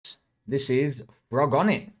This is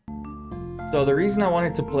FROGGONIT. So the reason I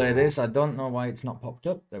wanted to play this, I don't know why it's not popped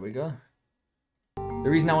up. There we go. The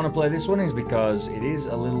reason I want to play this one is because it is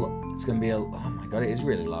a little... It's going to be a... Oh my god, it is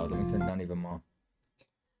really loud. Let me turn it down even more.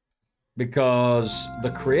 Because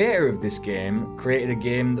the creator of this game created a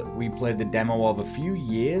game that we played the demo of a few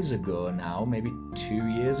years ago now. Maybe 2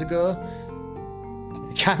 years ago.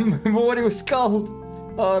 I can't remember what it was called.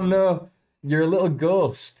 Oh no. You're a little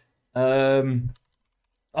ghost.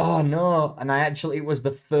 Oh no. And it was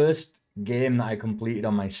the first game that I completed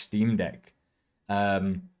on my Steam Deck.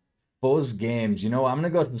 Fuzz Games. You know what? I'm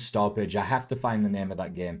going to go to the store page. I have to find the name of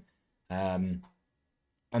that game.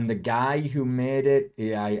 And the guy who made it,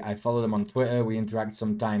 yeah, I follow them on Twitter. We interact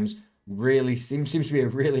sometimes. Really seems to be a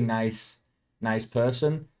really nice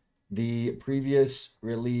person. The previous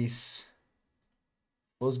release,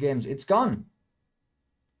 Fuzz Games, it's gone.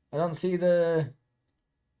 I don't see the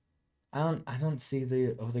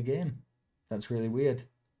other game. That's really weird.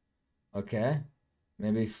 Okay,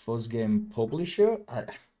 maybe Fuzz Game Publisher.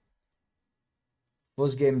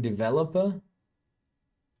 Fuzz Game Developer.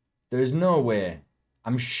 There's no way.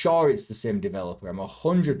 I'm sure it's the same developer. I'm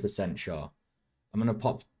 100% sure. I'm gonna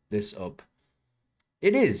pop this up.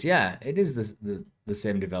 It is, yeah. It is the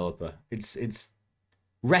same developer. It's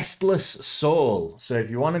Restless Soul. So if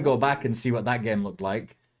you want to go back and see what that game looked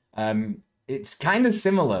like, it's kind of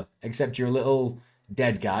similar, except you're a little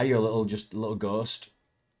dead guy. You're just a little ghost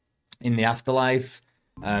in the afterlife,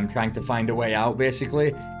 trying to find a way out.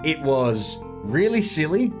 Basically, it was really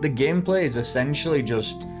silly. The gameplay is essentially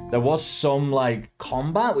just. There was some, like,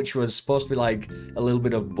 combat, which was supposed to be, like, a little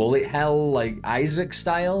bit of bullet hell, like, Isaac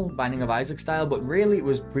style, Binding of Isaac style, but really it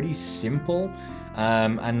was pretty simple.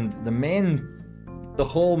 And the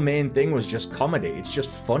whole main thing was just comedy. It's just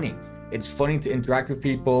funny. It's funny to interact with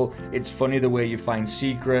people. It's funny the way you find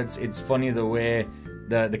secrets. It's funny the way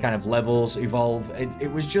the kind of levels evolve.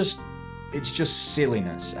 It's just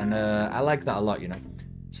silliness. And I like that a lot, you know.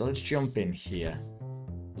 So let's jump in here.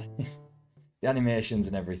 The animations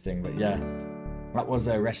and everything, but yeah. That was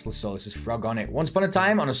Restless Soul. This is FROGGONIT. Once upon a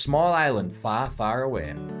time on a small island far, far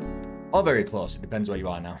away. Or very close. It depends where you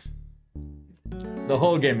are now. The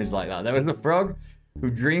whole game is like that. There was a frog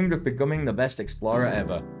who dreamed of becoming the best explorer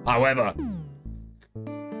ever. However,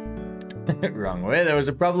 wrong way. There was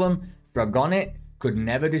a problem. FROGGONIT could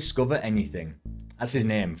never discover anything. That's his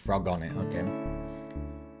name, FROGGONIT. Okay.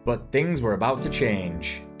 But things were about to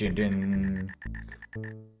change. Dun dun.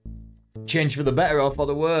 Change for the better or for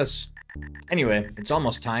the worse. Anyway, it's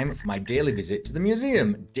almost time for my daily visit to the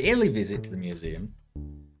museum. Daily visit to the museum.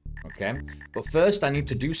 Okay. But first, I need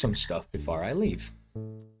to do some stuff before I leave.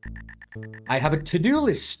 I have a to-do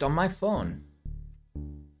list on my phone.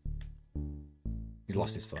 He's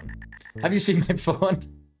lost his phone. Have you seen my phone?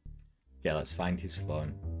 Yeah, let's find his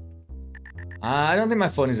phone. I don't think my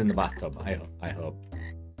phone is in the bathtub. I hope.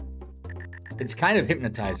 It's kind of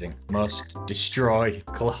hypnotizing. Must destroy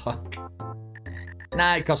clock.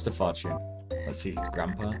 Nah, it cost a fortune. Let's see his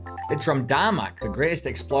grandpa. It's from Darmak, the greatest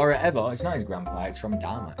explorer ever. It's not his grandpa, it's from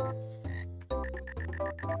Darmak.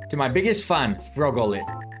 To my biggest fan, FROGGONIT.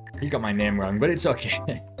 He got my name wrong, but it's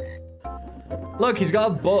okay. Look, he's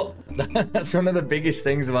got a butt. That's one of the biggest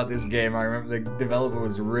things about this game. I remember the developer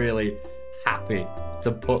was really happy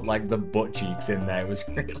to put like the butt cheeks in there. It was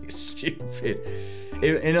really stupid.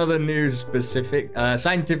 In other news,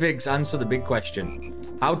 scientifics answer the big question.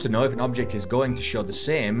 How to know if an object is going to show the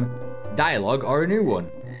same dialogue or a new one.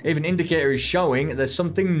 If an indicator is showing, there's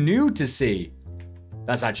something new to see.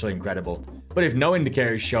 That's actually incredible. But if no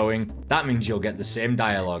indicator is showing, that means you'll get the same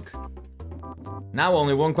dialogue. Now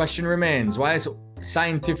only one question remains. Why is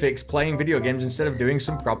scientifics playing video games instead of doing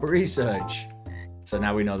some proper research? So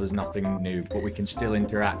now we know there's nothing new, but we can still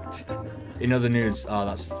interact. In other news, oh,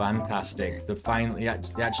 that's fantastic. They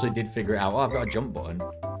actually did figure it out. Oh, I've got a jump button.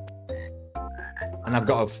 And I've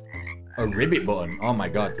got a ribbit button. Oh my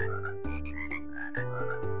god.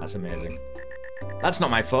 That's amazing. That's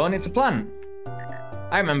not my phone, it's a plant.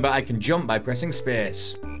 I remember I can jump by pressing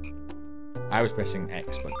space. I was pressing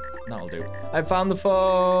X, but that'll do. I found the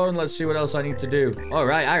phone. Let's see what else I need to do. All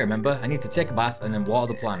right, I remember. I need to take a bath and then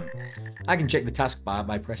water the plant. I can check the taskbar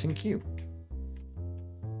by pressing Q.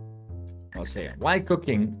 I'll say it. Why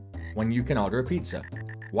cooking when you can order a pizza?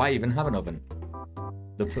 Why even have an oven?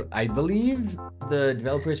 I believe the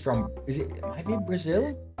developer is from... It might be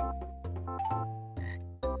Brazil?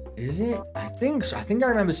 Is it? I think so. I think I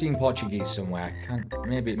remember seeing Portuguese somewhere. I can't...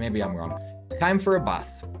 Maybe I'm wrong. Time for a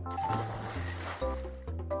bath.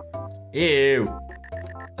 Ew.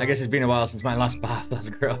 I guess it's been a while since my last bath.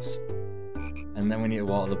 That's gross. And then we need to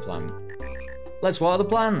water the plant. Let's water the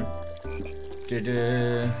plant.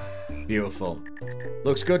 Beautiful.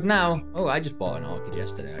 Looks good now. Oh, I just bought an orchid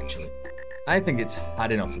yesterday, actually. I think it's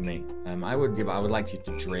had enough of me. I would like you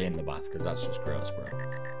to drain the bath, because that's just gross, bro.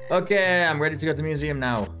 Okay, I'm ready to go to the museum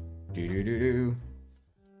now.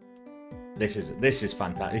 This is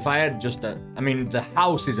fantastic. If I had just I mean, the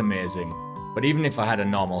house is amazing. But even if I had a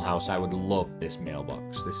normal house, I would love this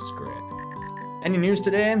mailbox. This is great. Any news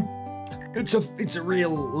today? It's a real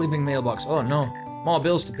living mailbox. Oh no, more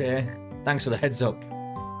bills to pay. Thanks for the heads up.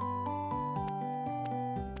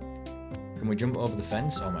 Can we jump over the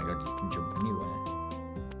fence? Oh my god, you can jump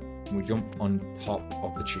anywhere. Can we jump on top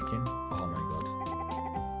of the chicken? Oh my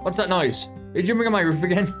god. What's that noise? Are you jumping on my roof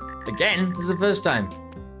again? Again? This is the first time.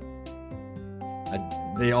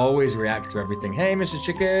 They always react to everything. Hey, Mrs.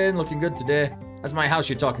 Chicken, looking good today. That's my house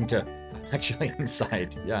you're talking to. I'm actually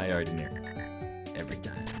inside. Yeah, I already knew. Every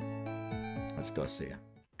time. Let's go see her.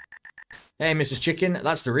 Hey, Mrs. Chicken,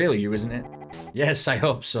 that's the real you, isn't it? Yes, I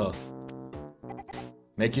hope so.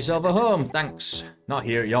 Make yourself a home, thanks. Not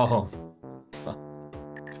here at your home.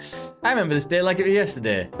 I remember this day like it was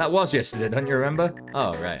yesterday. That was yesterday, don't you remember?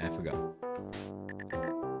 Oh, right, I forgot.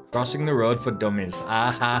 Crossing the road for dummies.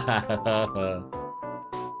 Ah ha ha ha ha.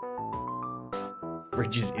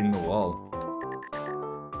 Fridge is in the wall.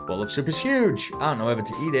 Bowl of soup is huge. I don't know whether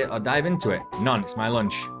to eat it or dive into it. None, it's my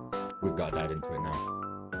lunch. We've got to dive into it now.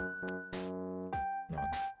 No,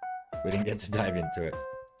 we didn't get to dive into it.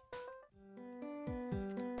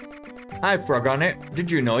 Hi, FROGGONIT. Did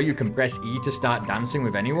you know you can press E to start dancing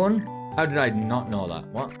with anyone? How did I not know that?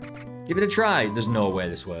 What? Give it a try. There's no way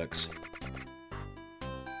this works.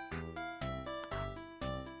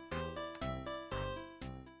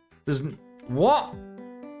 There's... What?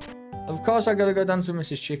 Of course I gotta go dance with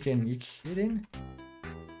Mrs. Chicken. You kidding?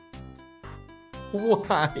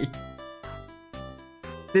 Why?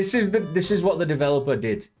 This is what the developer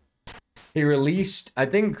did. He released, I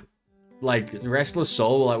think, like, Restless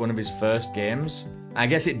Soul, like one of his first games. I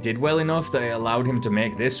guess it did well enough that it allowed him to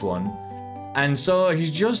make this one. And so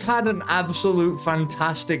he's just had an absolute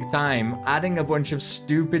fantastic time adding a bunch of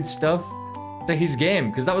stupid stuff to his game,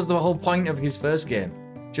 because that was the whole point of his first game.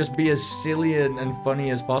 Just be as silly and funny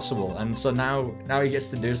as possible. And so now he gets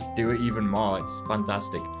to just do it even more. It's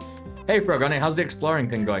fantastic. Hey, FROGGONIT, how's the exploring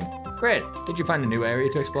thing going? Great. Did you find a new area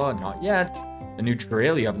to explore? Not yet. A new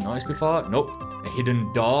trail you haven't noticed before? Nope. A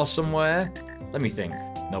hidden door somewhere? Let me think.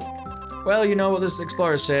 Nope. Well, you know what those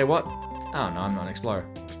explorers say. What? I don't know. I'm not an explorer.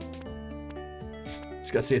 Let's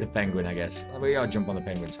go see the penguin, I guess. We gotta jump on the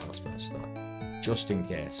penguin's house first, though. Just in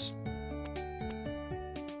case.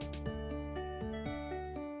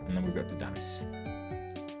 And then we've got to dance.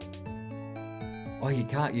 Oh, you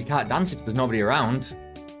can't dance if there's nobody around.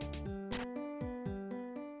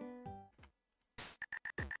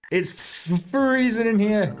 It's freezing in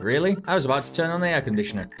here. Really? I was about to turn on the air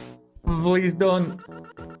conditioner. Please don't.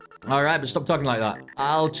 Alright, but stop talking like that.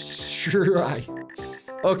 I'll try.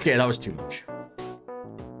 Okay, that was too much.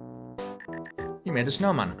 You made a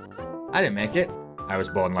snowman. I didn't make it. I was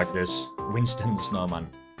born like this. Winston the snowman.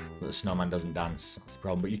 But the snowman doesn't dance. That's the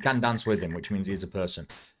problem. But you can dance with him, which means he's a person.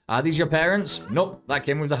 Are these your parents? Nope, that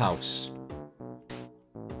came with the house.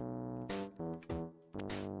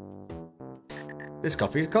 This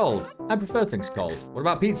coffee is cold. I prefer things cold. What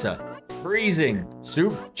about pizza? Freezing.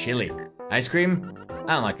 Soup? Chilly. Ice cream?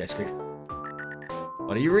 I don't like ice cream.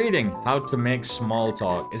 What are you reading? How to make small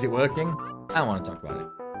talk. Is it working? I don't want to talk about it.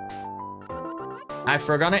 Hi,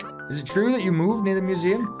 FROGGONIT. Is it true that you moved near the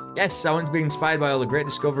museum? Yes, I want to be inspired by all the great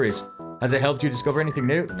discoveries. Has it helped you discover anything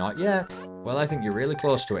new? Not yet. Well, I think you're really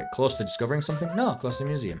close to it. Close to discovering something? No, close to the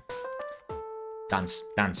museum. Dance,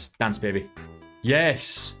 dance, dance, baby.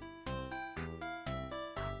 Yes!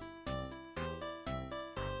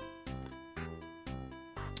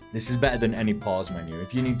 This is better than any pause menu.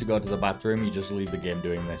 If you need to go to the bathroom, you just leave the game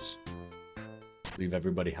doing this. Leave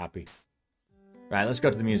everybody happy. Right, let's go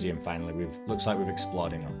to the museum finally. Looks like we've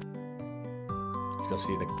explored enough. Let's go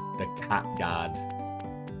see the cat guard.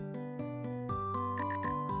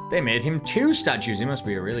 They made him 2 statues. He must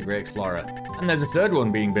be a really great explorer. And there's a 3rd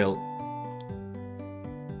one being built.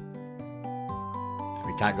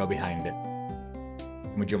 We can't go behind it.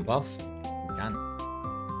 Can we jump off? We can.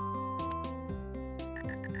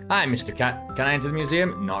 Hi, Mr. Cat. Can I enter the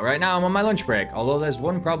museum? Not right now. I'm on my lunch break. Although there's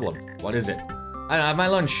one problem. What is it? I don't have my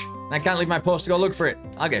lunch. And I can't leave my post to go look for it.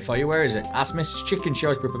 I'll get it for you. Where is it? Ask Mrs. Chicken. She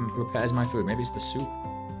always prepares my food. Maybe it's the soup.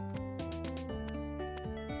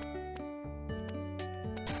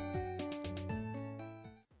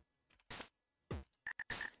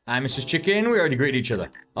 Hi, Mrs. Chicken. We already greeted each other.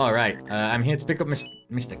 All right. I'm here to pick up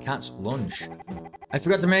Mr. Cat's lunch. I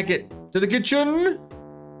forgot to make it to the kitchen.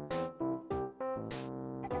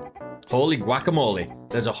 Holy guacamole.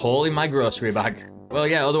 There's a hole in my grocery bag. Well,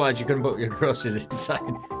 yeah, otherwise you couldn't put your groceries inside.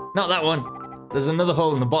 Not that one. There's another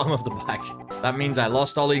hole in the bottom of the bag. That means I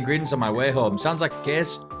lost all the ingredients on my way home. Sounds like a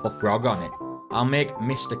case for Frog on it. I'll make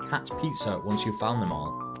Mr. Cat's pizza once you've found them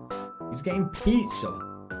all. He's getting pizza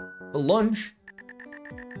for lunch.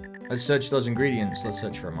 Let's search those ingredients. Let's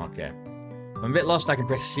search for them. Okay. If I'm a bit lost, I can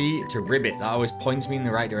press C to ribbit. That always points me in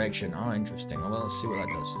the right direction. Oh, interesting. Well, let's see what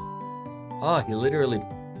that does. Oh, he literally...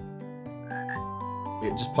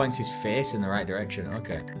 It just points his face in the right direction.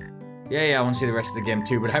 Okay. Yeah, I want to see the rest of the game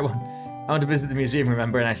too, but I want to visit the museum,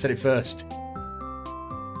 remember, and I said it first.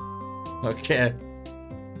 Okay.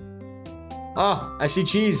 Oh, I see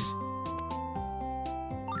cheese.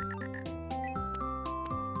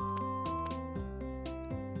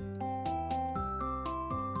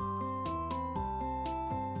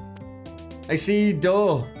 I see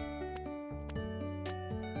dough.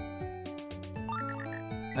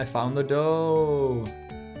 I found the dough.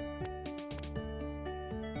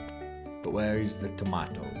 But where is the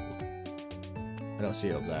tomato? I don't see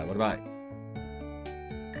it up there. What about it?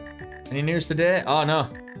 Any news today? Oh, no.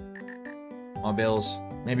 More bills.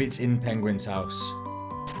 Maybe it's in Penguin's house.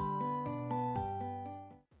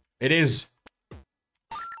 It is.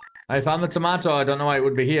 I found the tomato. I don't know why it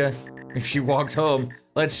would be here. If she walked home.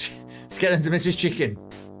 Let's get into Mrs. Chicken.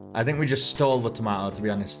 I think we just stole the tomato, to be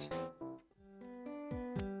honest.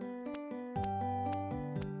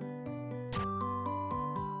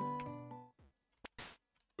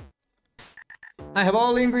 I have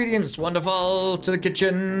all the ingredients. Wonderful. To the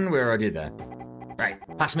kitchen. We're already there. Right.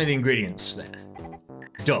 Pass me the ingredients then.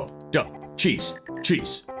 Dough. Cheese.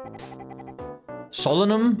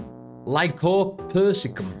 Solanum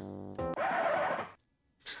lycopersicum.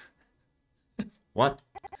 What?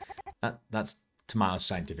 That's tomato's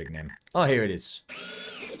scientific name. Oh, here it is.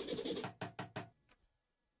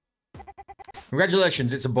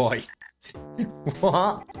 Congratulations, it's a boy.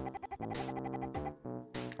 What?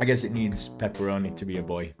 I guess it needs pepperoni to be a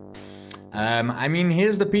boy. I mean,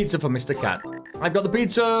 here's the pizza for Mr. Cat. I've got the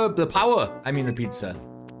pizza, the power. I mean the pizza.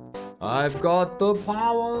 I've got the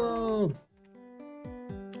power.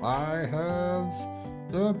 I have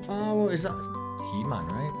the power. Is that He-Man,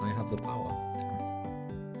 right? I have the power.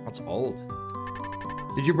 Damn. That's old.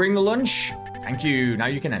 Did you bring the lunch? Thank you. Now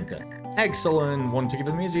you can enter. Excellent. One ticket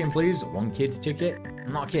for the museum, please. One kid ticket.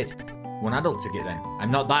 I'm not a kid. One adult ticket, then. I'm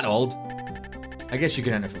not that old. I guess you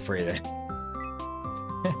can enter for free, then.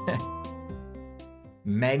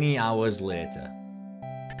 Many hours later.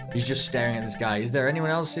 He's just staring at this guy. Is there anyone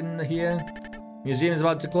else in here? Museum is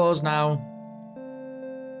about to close now.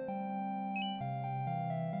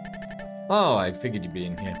 Oh, I figured you'd be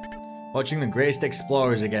in here. Watching the greatest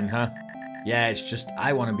explorers again, huh? Yeah, it's just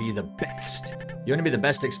I want to be the best. You want to be the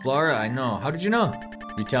best explorer? I know. How did you know?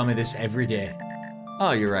 You tell me this every day.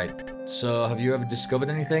 Oh, you're right. So, have you ever discovered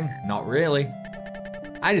anything? Not really.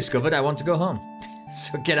 I discovered I want to go home.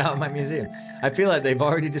 So get out of my museum. I feel like they've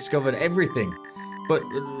already discovered everything. But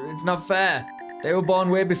it's not fair. They were born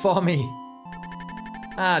way before me.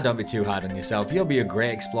 Ah, don't be too hard on yourself. You'll be a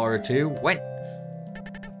great explorer too. When?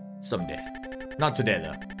 Someday. Not today,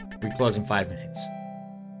 though. We close in 5 minutes.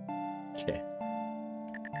 Okay.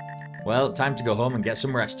 Well, time to go home and get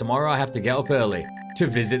some rest. Tomorrow I have to get up early to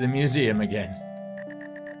visit the museum again.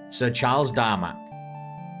 Sir Charles Darmack.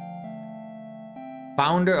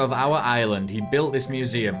 Founder of our island, he built this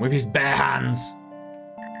museum with his bare hands.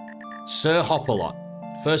 Sir Hopalot,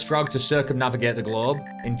 first frog to circumnavigate the globe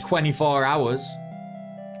in 24 hours.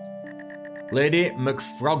 Lady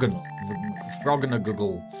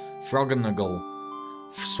Froggonagle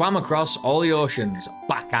swam across all the oceans,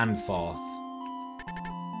 back and forth.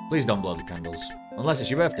 Please don't blow the candles, unless it's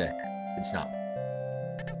your birthday. It's not.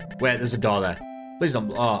 Wait, there's a door there. Please don't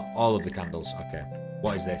blow all of the candles. Okay,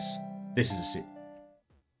 what is this? This is a secret.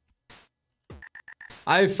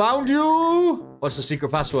 I found you! What's the secret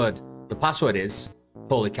password? The password is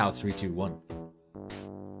Holy Cow 321.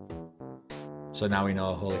 So now we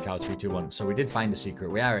know Holy Cow 321. So we did find a secret.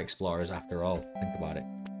 We are explorers after all. Think about it.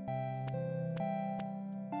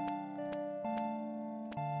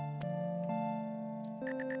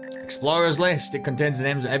 Explorers list. It contains the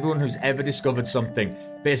names of everyone who's ever discovered something.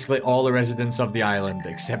 Basically all the residents of the island,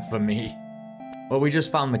 except for me. Well, we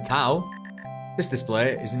just found the cow. This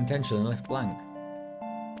display is intentionally left blank.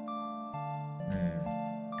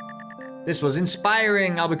 This was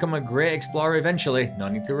inspiring. I'll become a great explorer eventually. No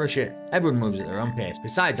need to rush it. Everyone moves at their own pace.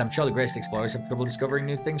 Besides, I'm sure the greatest explorers have trouble discovering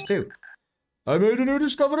new things too. I made a new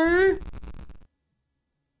discovery!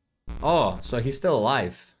 Oh, so he's still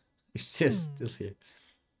alive. He's still here.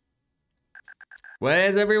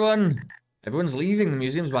 Where's everyone? Everyone's leaving. The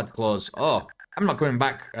museum's about to close. Oh, I'm not coming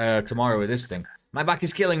back tomorrow with this thing. My back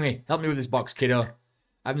is killing me. Help me with this box, kiddo.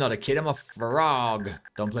 I'm not a kid, I'm a frog.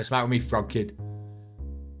 Don't play smart with me, frog kid.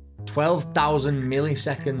 12,000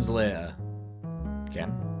 milliseconds later. Okay.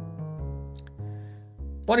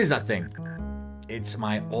 What is that thing? It's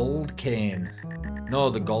my old cane. No,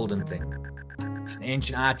 the golden thing. It's an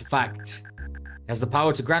ancient artifact. It has the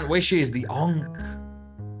power to grant wishes, the Ankh.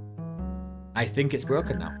 I think it's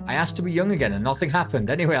broken now. I asked to be young again and nothing happened.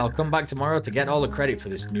 Anyway, I'll come back tomorrow to get all the credit for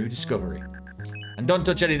this new discovery. And don't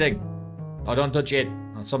touch anything. Oh, don't touch it.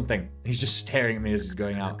 Or something. He's just staring at me as he's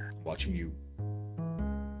going out. Watching you.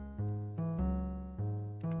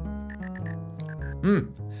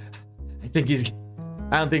 I think he's...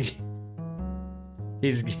 I don't think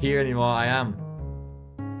he's here anymore. I am.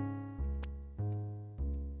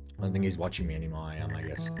 I don't think he's watching me anymore. I am, I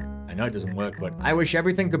guess. I know it doesn't work, but I wish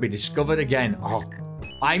everything could be discovered again. Oh,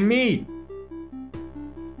 by me.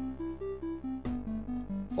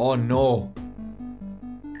 Oh, no.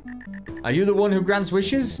 Are you the one who grants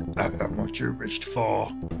wishes? What you wished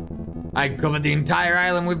for. I covered the entire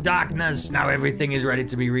island with darkness. Now everything is ready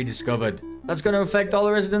to be rediscovered. That's going to affect all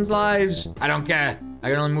the residents' lives. I don't care. I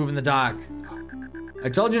can only move in the dark. I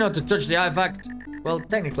told you not to touch the artifact. Well,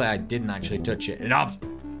 technically, I didn't actually touch it. Enough.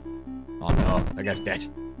 Oh, no. That guy's dead.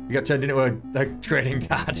 You got turned into a trading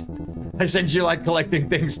card. I sent you, like, collecting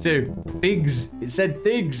things, too. Things. It said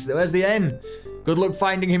things. Where's the N? Good luck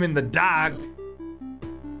finding him in the dark.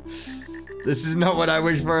 This is not what I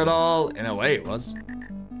wished for at all. In a way, it was.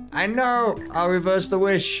 I know. I'll reverse the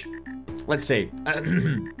wish. Let's see.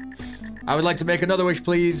 I would like to make another wish,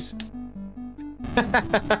 please.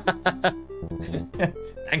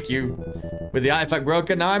 Thank you. With the artifact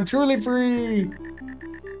broken, now I'm truly free.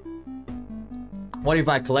 What if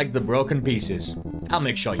I collect the broken pieces? I'll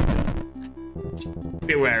make sure you do.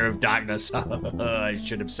 Beware of darkness. I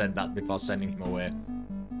should have said that before sending him away.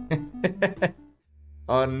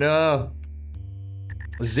 Oh no.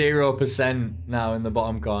 0% now in the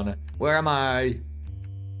bottom corner. Where am I?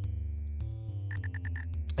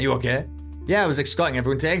 Are you okay? Yeah, I was escorting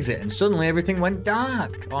everyone to exit and suddenly everything went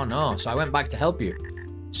dark. Oh no, so I went back to help you.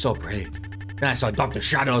 So brave. Then I saw Dr.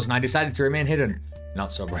 Shadows and I decided to remain hidden.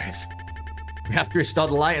 Not so brave. We have to restore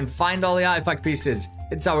the light and find all the artifact pieces.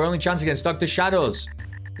 It's our only chance against Dr. Shadows.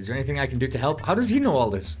 Is there anything I can do to help? How does he know all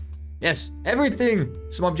this? Yes, everything.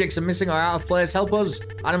 Some objects are missing or out of place. Help us.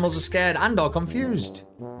 Animals are scared and or confused.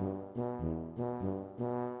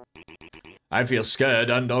 I feel scared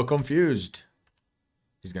and or confused.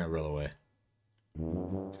 He's gonna roll away.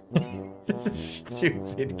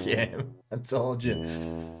 Stupid game. I told you.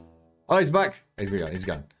 Oh, he's back. He's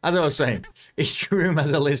gone. As I was saying, each room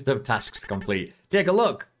has a list of tasks to complete. Take a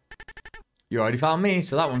look. You already found me,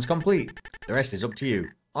 so that one's complete. The rest is up to you.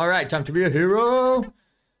 Alright, time to be a hero.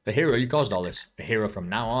 A hero, you caused all this. A hero from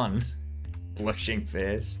now on. Blushing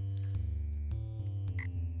face.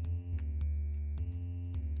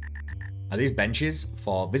 Are these benches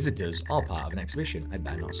for visitors or part of an exhibition? I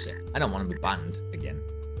better not sit. I don't want to be banned again.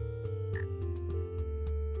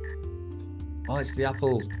 Oh, it's the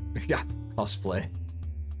Apple cosplay.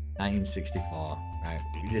 1964. Right,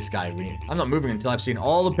 this guy. I'm not moving until I've seen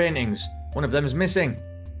all the paintings. One of them is missing.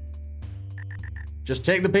 Just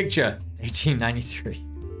take the picture. 1893.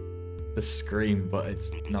 The scream, but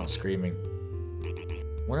it's not screaming.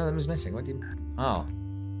 One of them is missing. What do you... Oh.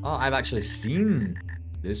 Oh, I've actually seen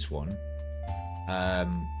this one.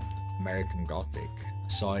 American Gothic. I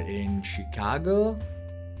saw it in Chicago.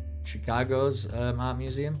 Chicago's art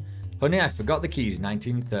museum. Honey, I forgot the keys.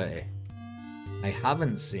 1930. I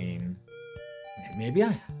haven't seen... Maybe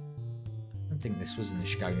I don't think this was in the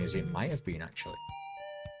Chicago Museum. It might have been, actually.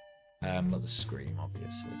 Not the scream,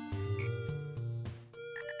 obviously.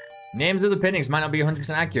 Names of the paintings might not be 100%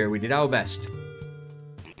 accurate. We did our best.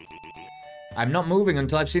 I'm not moving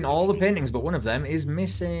until I've seen all the paintings, but one of them is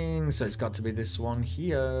missing. So it's got to be this one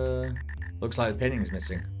here. Looks like the painting is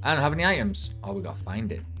missing. I don't have any items. Oh, we gotta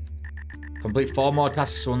find it. Complete 4 more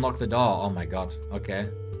tasks to unlock the door. Oh my god. Okay.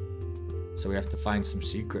 So we have to find some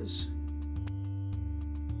secrets.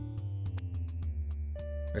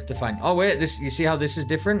 We have to find... Oh wait, this. You see how this is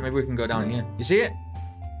different? Maybe we can go down here. You see it?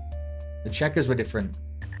 The checkers were different.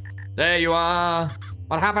 There you are.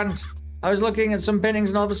 What happened? I was looking at some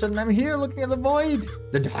paintings and all of a sudden I'm here looking at the void.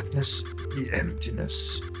 The darkness. The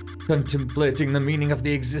emptiness. Contemplating the meaning of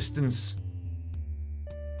the existence.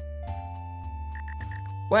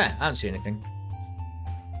 Where? I don't see anything.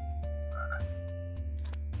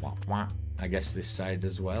 Wah, wah. I guess this side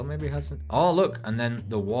as well maybe hasn't... Oh, look. And then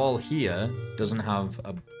the wall here doesn't have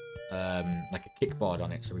a like a kickboard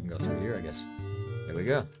on it, so we can go through here, I guess. There we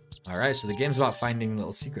go. Alright, so the game's about finding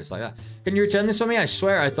little secrets like that. Can you return this for me? I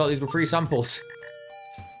swear I thought these were free samples.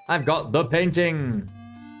 I've got the painting.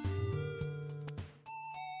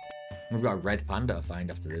 We've got a red panda to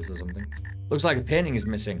find after this or something. Looks like a painting is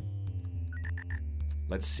missing.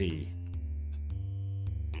 Let's see.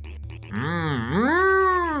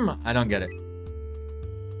 I don't get it.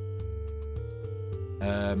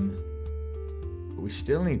 But we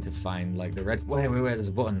still need to find like the red. Wait, there's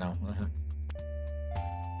a button now. What the heck?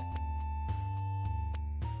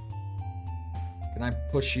 Can I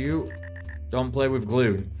push you? Don't play with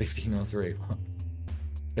glue. 1503.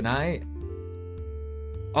 Can I?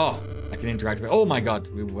 Oh, I can interact with it. Oh my god,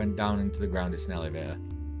 we went down into the ground. It's an elevator.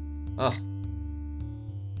 Oh.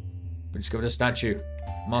 We discovered a statue.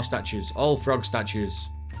 More statues. All frog statues.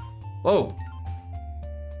 Whoa.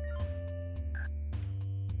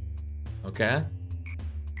 Okay.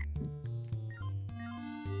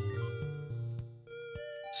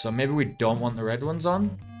 So maybe we don't want the red ones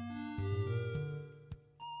on?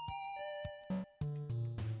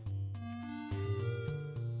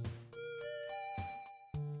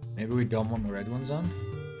 Maybe we don't want the red ones on?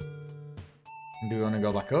 Do we want to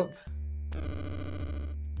go back up?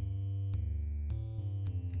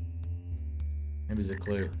 Maybe there's a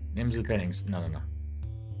clue. Names of the paintings. No.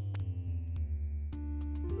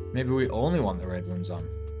 Maybe we only want the red ones on.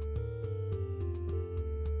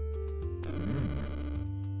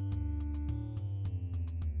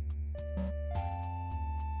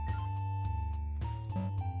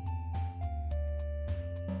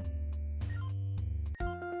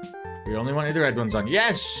 We only wanted the red ones on.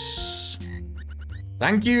 Yes!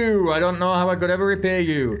 Thank you! I don't know how I could ever repay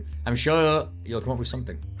you. I'm sure you'll come up with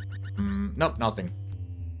something. Nope, nothing.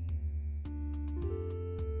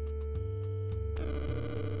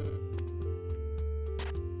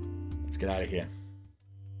 Let's get out of here.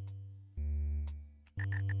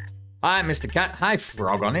 Hi, Mr. Cat. Hi,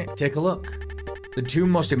 FROGGONIT. Take a look. The two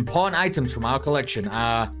most important items from our collection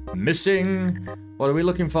are missing. What are we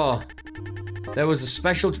looking for? There was a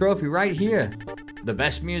special trophy right here. The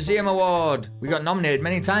Best Museum Award. We got nominated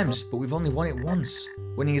many times, but we've only won it once.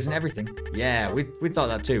 Winning isn't everything. Yeah, we thought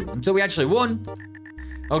that too. Until we actually won.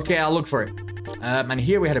 Okay, I'll look for it. And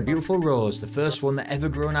here we had a beautiful rose. The first one that ever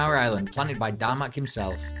grew on our island. Planted by Darmak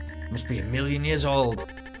himself. Must be 1,000,000 years old.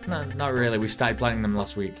 No, not really. We started planting them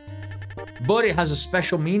last week. But it has a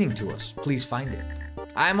special meaning to us. Please find it.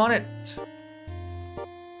 I'm on it.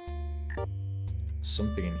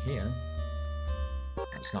 Something in here.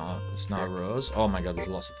 It's not a rose. Oh my god, there's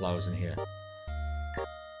lots of flowers in here.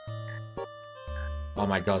 Oh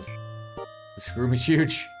my god. This room is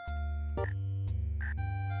huge.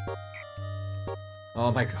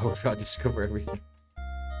 Oh my god, we've got to discover everything.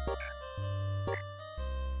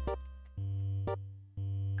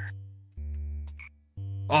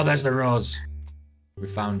 Oh, there's the rose. We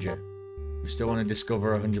found you. We still want to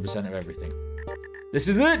discover 100% of everything. This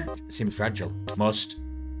is it! Seems fragile. Must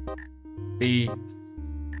be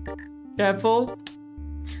careful.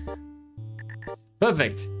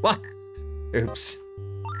 Perfect. What? Oops.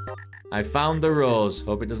 I found the rose.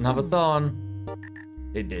 Hope it doesn't have a thorn.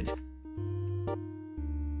 It did.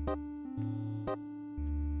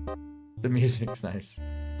 The music's nice.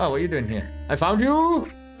 Oh, what are you doing here? I found you!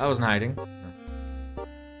 I wasn't hiding.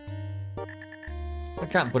 I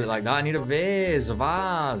can't put it like that. I need a vase, a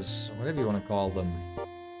vase, whatever you want to call them.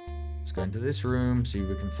 Let's go into this room, see if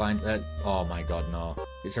we can find that. Oh my god, no.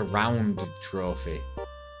 It's a round trophy.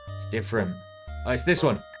 It's different. Oh, it's this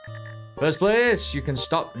one. First place. You can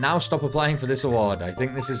stop applying for this award. I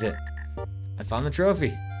think this is it. I found the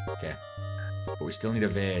trophy. Okay. But we still need a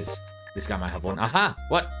vase. This guy might have one. Aha!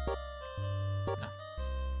 What? No.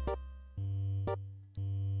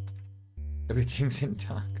 Everything's in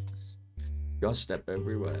darkness. Your step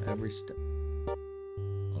everywhere. Every step.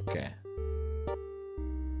 Okay.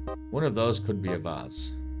 One of those could be a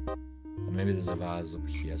vase. Or maybe there's a vase up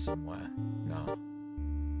here somewhere. No.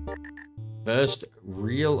 First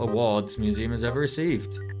real awards museum has ever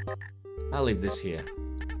received. I'll leave this here.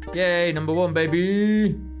 Yay, #1,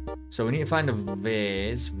 baby! So we need to find a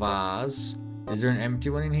vase. Is there an empty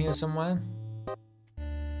one in here somewhere?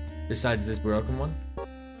 Besides this broken one?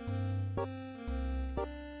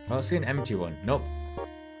 Oh, I see an empty one. Nope.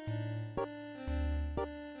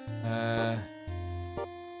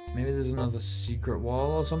 Maybe there's another secret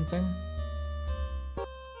wall or something?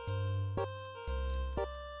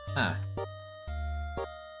 Ah.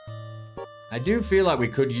 I do feel like we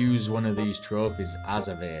could use one of these trophies as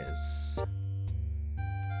a vase.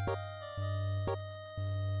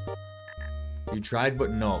 You tried, but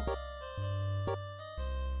nope.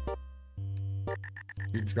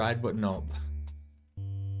 You tried, but nope.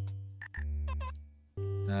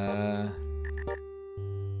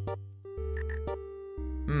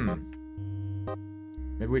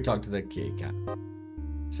 Maybe we talk to the kitty cat.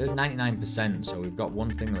 It says 99%, so we've got one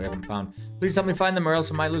thing that we haven't found. Please help me find them or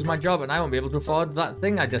else I might lose my job and I won't be able to afford that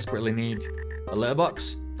thing I desperately need. A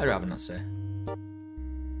letterbox? I'd rather not say.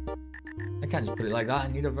 I can't just put it like that. I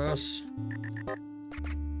need a verse.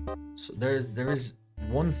 So there is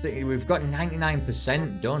one thing. We've got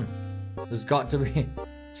 99% done. There's got to be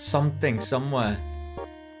something somewhere.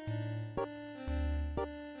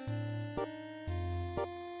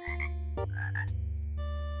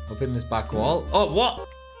 Up in this back wall. Oh, what?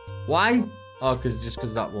 Why? Oh, just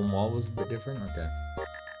because that one wall was a bit different? Okay.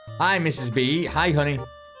 Hi, Mrs. B. Hi, honey.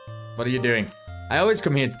 What are you doing? I always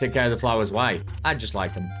come here to take care of the flowers. Why? I just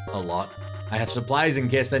like them a lot. I have supplies in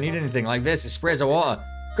case they need anything like this. It sprays of water.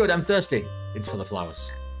 Good, I'm thirsty. It's for the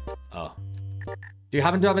flowers. Oh. Do you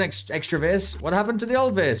happen to have an extra vase? What happened to the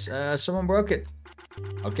old vase? Someone broke it.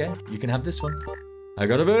 Okay, you can have this one. I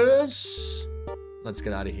got a vase. Let's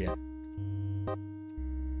get out of here.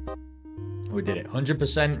 We did it.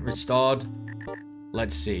 100% restored.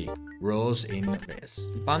 Let's see. Rose in vase.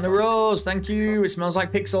 We found the rose. Thank you. It smells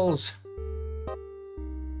like pixels.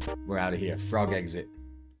 We're out of here. Frog exit.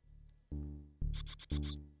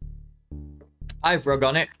 Hi,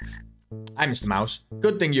 FROGGONIT. Hi, Mr. Mouse.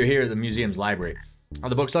 Good thing you're here at the museum's library. Are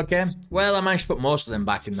the books okay? Well, I managed to put most of them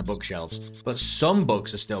back in the bookshelves, but some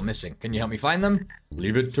books are still missing. Can you help me find them?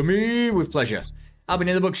 Leave it to me with pleasure. I'll be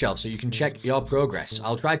near the bookshelf so you can check your progress.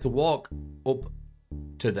 I'll try to walk up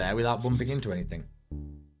to there without bumping into anything.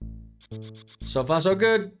 So far, so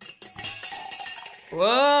good.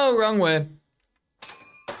 Whoa, wrong way.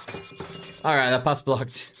 Alright, that path's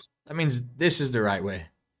blocked. That means this is the right way.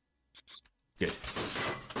 Good.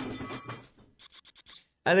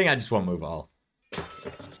 I think I just won't move all.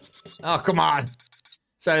 Oh, come on.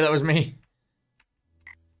 Sorry, that was me.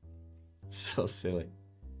 So silly.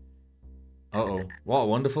 Uh-oh. What a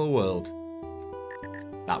wonderful world.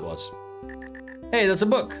 That was. Hey, that's a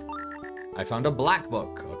book. I found a black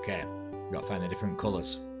book. Okay. Gotta find the different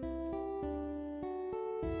colours.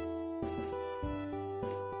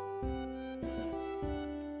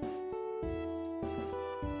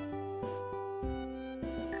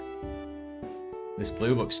 This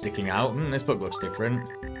blue book's sticking out. This book looks different.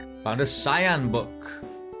 Found a cyan book.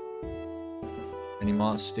 Any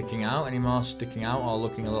more sticking out? Any more sticking out or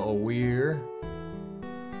looking a little weird?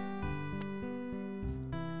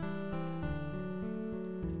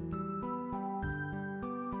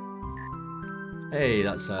 Hey,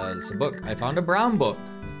 that's a book. I found a brown book.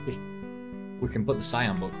 We can put the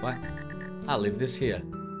cyan book back. I'll leave this here.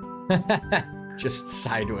 Just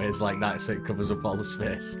sideways like that so it covers up all the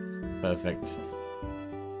space. Perfect.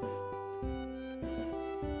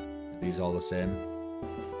 Are these all the same?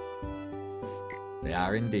 They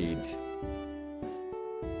are indeed.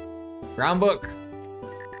 Brown book.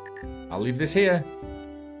 I'll leave this here.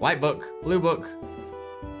 White book. Blue book.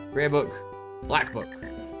 Grey book. Black book.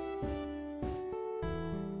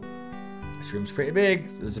 This room's pretty big.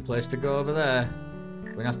 There's a place to go over there.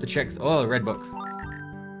 We're gonna have to check. Oh, a red book.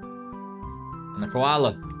 And a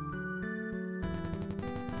koala.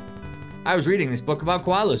 I was reading this book about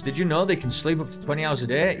koalas. Did you know they can sleep up to 20 hours a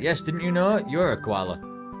day? Yes, didn't you know? You're a koala.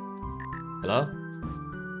 Hello?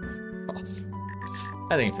 Of course.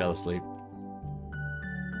 I think he fell asleep.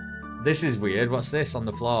 This is weird. What's this on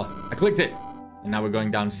the floor? I clicked it. And now we're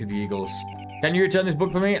going down to see the eagles. Can you return this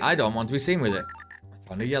book for me? I don't want to be seen with it. I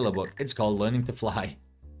found a yellow book. It's called Learning to Fly.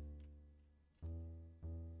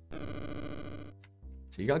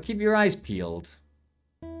 So you gotta keep your eyes peeled.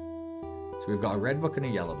 So we've got a red book and a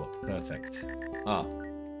yellow book. Perfect. Oh.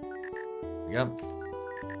 There we go.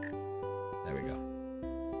 There we go.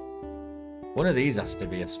 One of these has to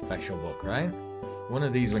be a special book, right? One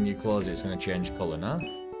of these, when you close it, it's going to change colour, no?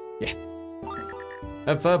 Yeah.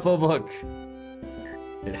 A purple book.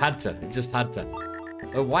 It had to. It just had to.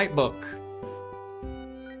 A white book.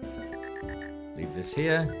 Leave this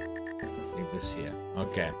here. Leave this here.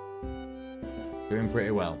 Okay. Doing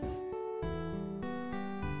pretty well.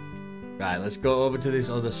 Right, let's go over to this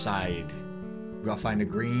other side. We've got to find a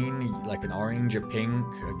green, like an orange, a pink,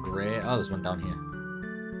 a grey. Oh, there's one down here.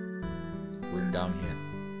 Room down here.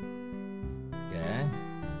 Yeah.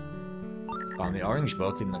 Found the orange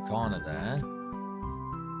book in the corner there.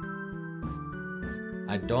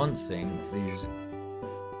 I don't think these...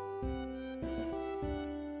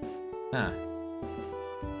 Huh.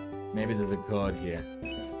 Maybe there's a code here.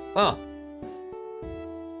 Oh!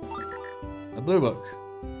 A blue book.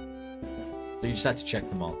 So you just have to check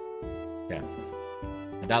them all. Okay.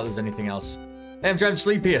 I doubt there's anything else. Hey, I'm trying to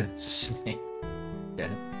sleep here. It's a snake. Okay.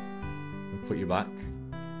 We'll put you back.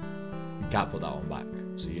 can't put that one back,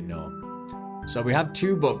 so you know. So we have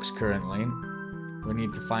 2 books currently. We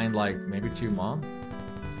need to find, like, maybe 2 more.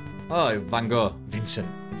 Oh, Van Gogh. Vincent.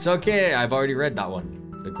 It's okay, I've already read that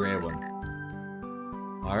one. The grey one.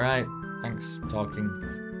 Alright, thanks for talking.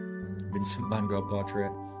 Vincent Van Gogh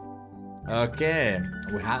portrait. Okay,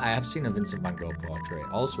 I have seen a Vincent Van Gogh portrait,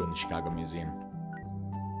 also in the Chicago Museum.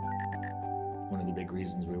 One of the big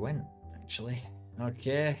reasons we went, actually.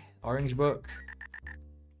 Okay, orange book.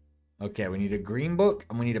 Okay, we need a green book,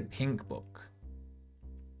 and we need a pink book.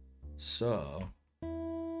 So,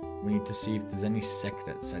 we need to see if there's any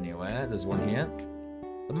secrets anywhere. There's one here.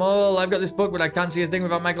 The mole, I've got this book, but I can't see a thing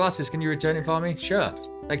without my glasses. Can you return it for me? Sure.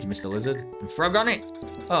 Thank you, Mr. Lizard. And frog on it.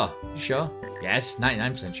 Oh, you sure? Yes,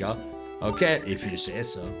 99% sure. Okay, if you say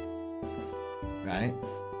so. Right.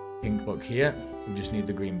 Pink book here. We just need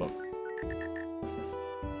the green book.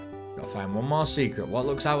 Gotta find one more secret. What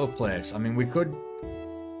looks out of place? I mean, we could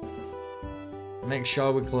make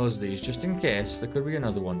sure we close these just in case. There could be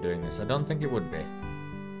another one doing this. I don't think it would be.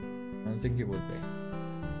 I don't think it would be.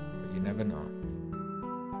 But you never know.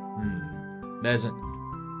 There's a...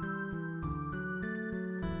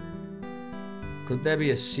 Could there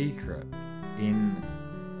be a secret in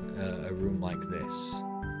a room like this?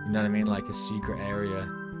 You know what I mean? Like a secret area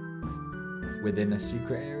within a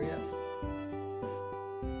secret area?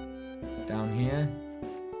 Down here.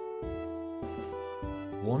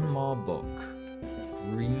 One more book.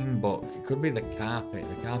 Green book. It could be the carpet.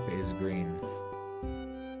 The carpet is green.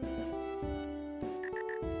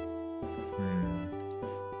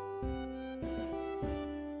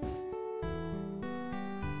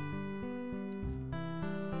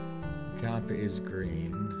 Carpet is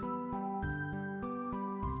green.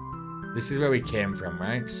 This is where we came from,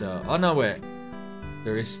 right? So, oh no, wait.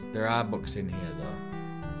 There are books in here though.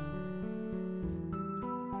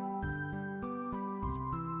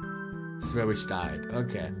 This is where we started.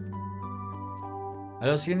 Okay. I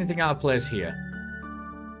don't see anything out of place here.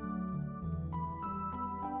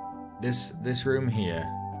 This room here.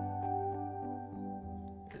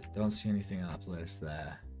 Don't see anything out of place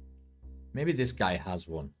there. Maybe this guy has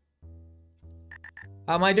one.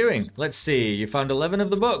 How am I doing? Let's see. You found 11 of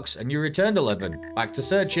the books, and you returned 11. Back to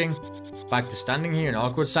searching. Back to standing here in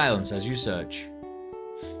awkward silence as you search.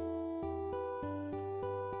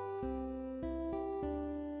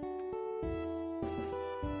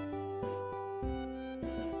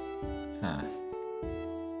 Huh.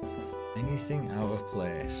 Anything out of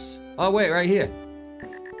place? Oh, wait, right here.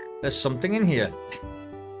 There's something in here.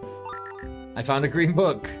 I found a green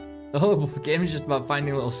book. The whole game is just about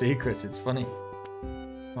finding little secrets. It's funny.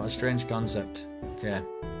 What a strange concept. Okay.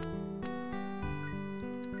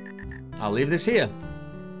 I'll leave this here.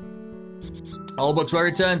 All books were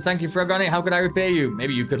returned. Thank you, FROGGONIT. How could I repay you?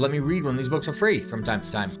 Maybe you could let me read one of these books for free from time to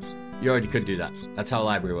time. You already could do that. That's how a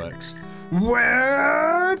library works.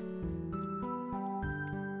 What?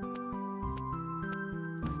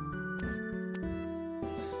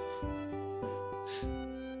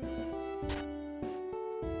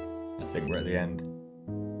 I think we're at the end.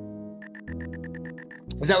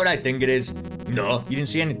 Is that what I think it is? No, you didn't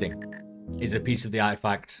see anything. Is it a piece of the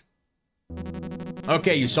artifact?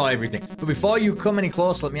 Okay, you saw everything. But before you come any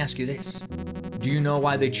closer, let me ask you this. Do you know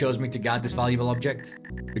why they chose me to guard this valuable object?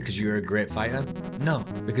 Because you're a great fighter? No,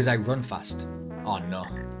 because I run fast. Oh no.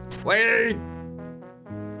 Wait!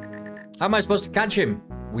 How am I supposed to catch him?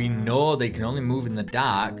 We know they can only move in the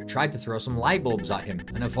dark. Try to throw some light bulbs at him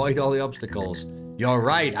and avoid all the obstacles. You're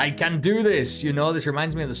right, I can do this. You know, this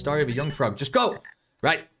reminds me of the story of a young frog. Just go!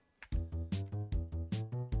 Right.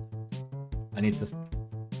 I need to...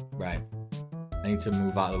 Right. I need to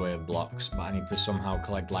move out of the way of blocks, but I need to somehow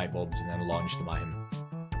collect light bulbs and then launch them at him.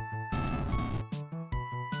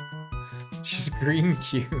 Just green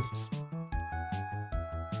cubes.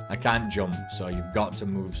 I can't jump, so you've got to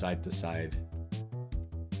move side to side.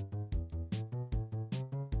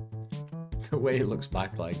 The way it looks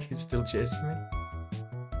back like he's still chasing me.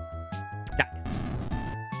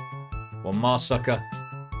 One more, sucker.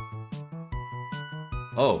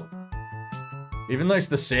 Oh. Even though it's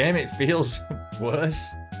the same, it feels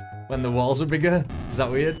worse when the walls are bigger. Is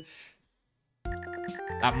that weird?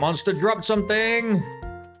 That monster dropped something!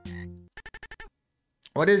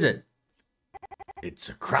 What is it? It's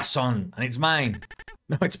a croissant, and it's mine.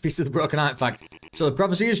 No, it's a piece of the broken artifact. So the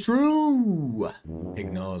prophecy is true!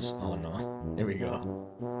 Pig nose. Oh no. Here we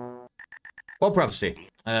go. What prophecy?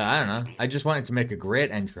 I don't know. I just wanted to make a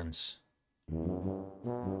great entrance.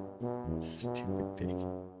 Stupid pig.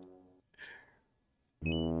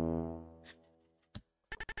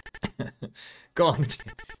 Go on,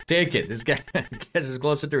 take it. This guy gets us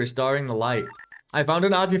closer to restoring the light. I found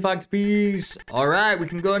an artifact piece. All right, we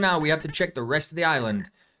can go now. We have to check the rest of the island.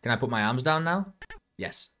 Can I put my arms down now?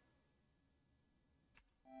 Yes.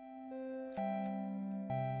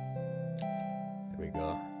 Here we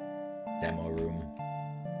go. Demo room.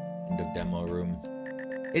 End of demo room.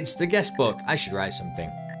 It's the guest book. I should write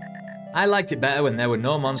something. I liked it better when there were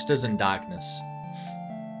no monsters and darkness.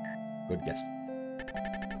 Good guess.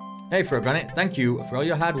 Hey, FROGGONIT, thank you for all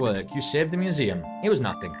your hard work. You saved the museum. It was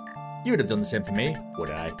nothing. You would have done the same for me, would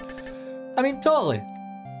I? I mean, totally.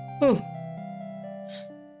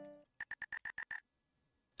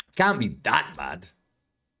 Can't be that bad.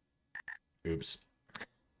 Oops.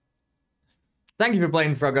 Thank you for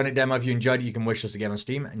playing FROGGONIT demo. If you enjoyed it, you can wish us a game on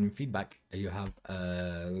Steam. And feedback, you have...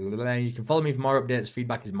 you can follow me for more updates.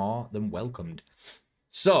 Feedback is more than welcomed.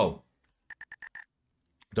 So...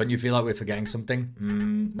 don't you feel like we're forgetting something?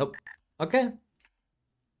 Nope. Okay.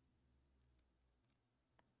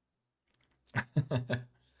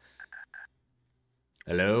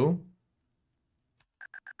 Hello?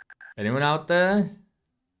 Anyone out there?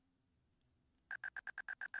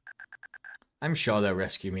 I'm sure they'll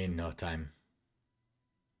rescue me in no time.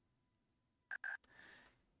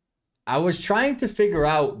 I was trying to figure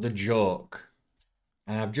out the joke,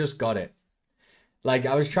 and I've just got it. Like,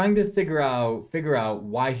 I was trying to figure out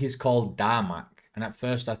why he's called Darmak. And at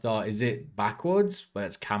first I thought, is it backwards? But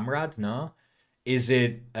it's Kamrad? No. Is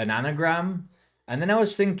it an anagram? And then I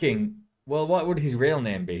was thinking, well, what would his real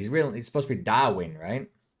name be? It's supposed to be Darwin, right?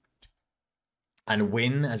 And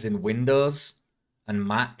Win as in Windows. And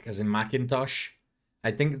Mac as in Macintosh.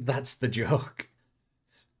 I think that's the joke.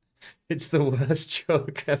 It's the worst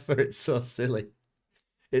joke ever. It's so silly.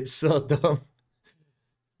 It's so dumb.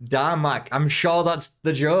 Darmak. I'm sure that's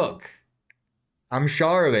the joke. I'm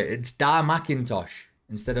sure of it. It's Dar Macintosh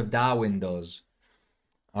instead of Dar Windows.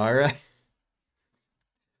 Alright.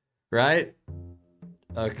 Right?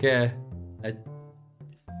 Okay.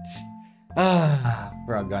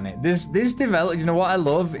 FROGGONIT. This develop. You know what I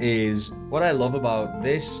love is what I love about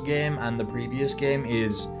this game and the previous game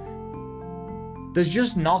is there's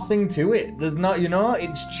just nothing to it. There's not, you know,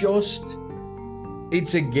 it's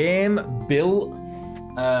a game built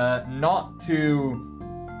not to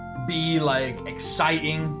be like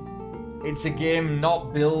exciting. It's a game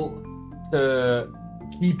not built to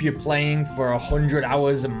keep you playing for 100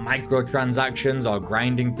 hours of microtransactions or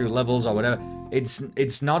grinding through levels or whatever.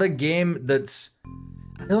 It's not a game that's,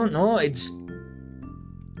 I don't know, it's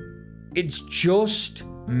just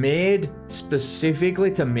made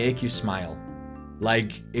specifically to make you smile.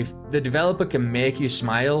 Like, if the developer can make you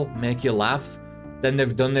smile, make you laugh, then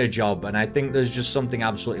they've done their job, and I think there's just something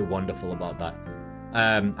absolutely wonderful about that.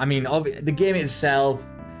 I mean, the game itself,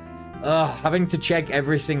 having to check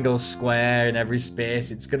every single square and every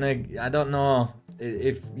space, it's gonna, I don't know,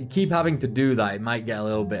 if you keep having to do that, it might get a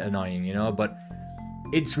little bit annoying, you know, but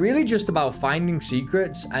it's really just about finding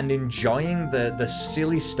secrets and enjoying the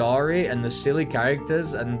silly story and the silly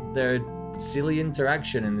characters and their silly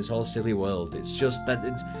interaction in this whole silly world. It's just that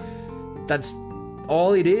that's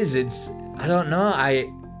all it is. I don't know,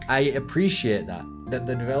 I appreciate that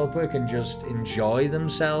the developer can just enjoy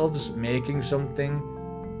themselves making something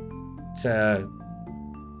to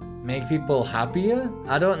make people happier.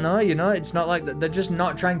 I don't know, you know, it's not like they're just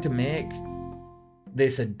not trying to make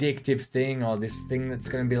this addictive thing or this thing that's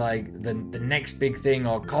going to be like the next big thing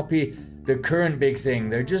or copy the current big thing.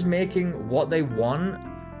 They're just making what they want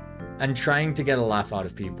and trying to get a laugh out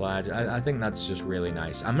of people. I think that's just really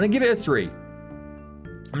nice. I'm going to give it a 3.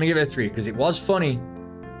 I'm going to give it a 3 because it was funny.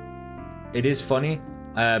 It is funny.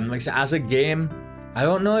 Like I said, as a game, I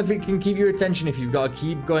don't know if it can keep your attention if you've got to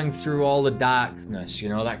keep going through all the darkness, you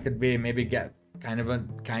know, that could be maybe get kind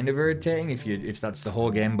of irritating if that's the whole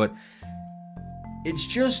game, but it's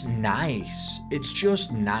just nice. It's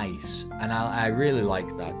just nice, and I really like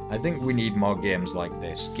that. I think we need more games like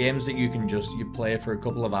this. Games that you can you play for a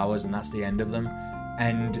couple of hours and that's the end of them,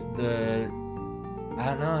 and I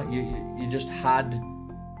don't know, you just had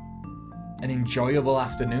an enjoyable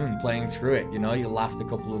afternoon playing through it, you know, you laughed a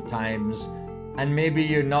couple of times. And maybe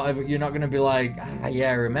you're not gonna be like,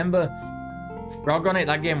 yeah, remember FROGGONIT?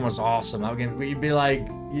 That game was awesome. That game, but you'd be like,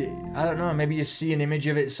 I don't know, maybe you see an image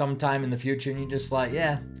of it sometime in the future and you're just like,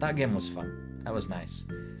 yeah, that game was fun. That was nice.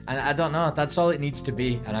 And I don't know, that's all it needs to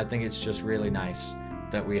be. And I think it's just really nice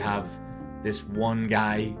that we have this one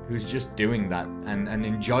guy who's just doing that and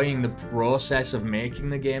enjoying the process of making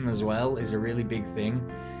the game as well is a really big thing.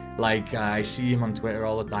 Like, I see him on Twitter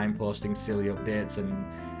all the time posting silly updates and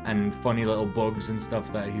funny little bugs and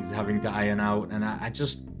stuff that he's having to iron out, and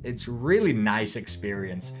it's a really nice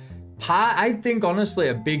experience. I think honestly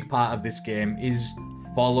a big part of this game is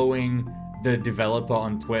following the developer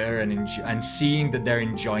on Twitter and seeing that they're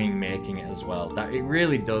enjoying making it as well. That it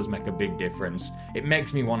really does make a big difference. It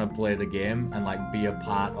makes me want to play the game and like be a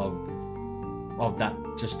part of that,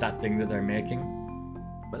 just that thing that they're making.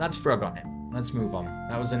 But that's FROGGONIT. Let's move on.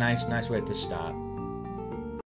 That was a nice way to start.